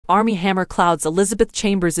Armie Hammer clouds Elizabeth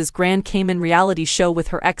Chambers' Grand Cayman reality show with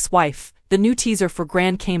her ex-wife. The new teaser for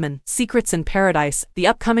Grand Cayman, Secrets in Paradise, the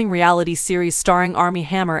upcoming reality series starring Armie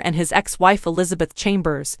Hammer and his ex-wife Elizabeth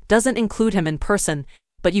Chambers, doesn't include him in person,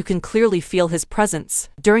 but you can clearly feel his presence.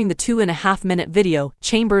 During the 2.5-minute video,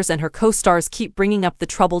 Chambers and her co-stars keep bringing up the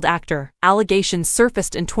troubled actor. Allegations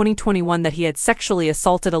surfaced in 2021 that he had sexually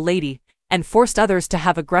assaulted a lady and forced others to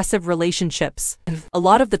have aggressive relationships. A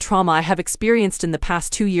lot of the trauma I have experienced in the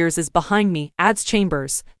past 2 years is behind me, adds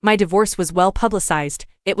Chambers. My divorce was well publicized.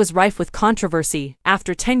 It was rife with controversy.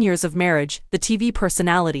 After 10 years of marriage, the TV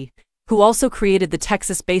personality, who also created the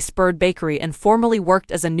Texas-based Bird Bakery and formerly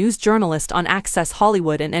worked as a news journalist on Access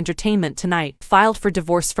Hollywood and Entertainment Tonight, filed for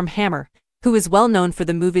divorce from Hammer, who is well known for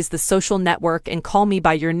the movies The Social Network and Call Me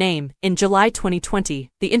by Your Name. In July 2020,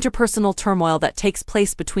 the interpersonal turmoil that takes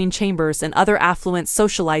place between Chambers and other affluent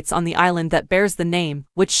socialites on the island that bears the name,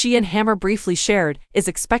 which she and Hammer briefly shared, is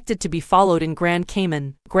expected to be followed in Grand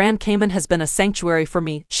Cayman. Grand Cayman has been a sanctuary for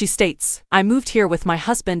me, she states. I moved here with my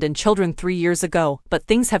husband and children 3 years ago, but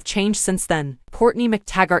things have changed since then. Courtney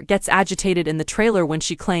McTaggart gets agitated in the trailer when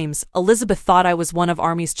she claims, Elizabeth thought I was one of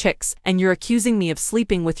Armie's chicks, and you're accusing me of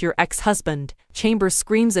sleeping with your ex-husband. Chambers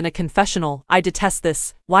screams in a confessional, I detest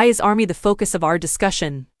this. Why is Armie the focus of our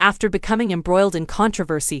discussion? After becoming embroiled in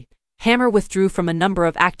controversy, Hammer withdrew from a number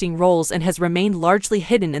of acting roles and has remained largely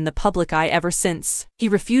hidden in the public eye ever since. He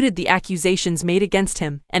refuted the accusations made against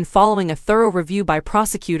him, and following a thorough review by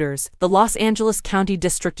prosecutors, the Los Angeles County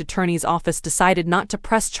District Attorney's Office decided not to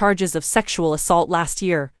press charges of sexual assault last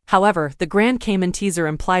year. However, the Grand Cayman teaser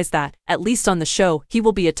implies that, at least on the show, he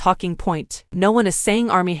will be a talking point. No one is saying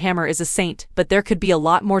Armie Hammer is a saint, but there could be a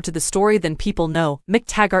lot more to the story than people know,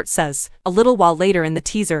 McTaggart says. A little while later in the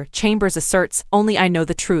teaser, Chambers asserts, only I know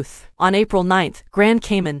the truth. On April 9th, Grand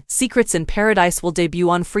Cayman, Secrets in Paradise will debut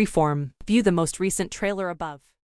on Freeform. View the most recent trailer above.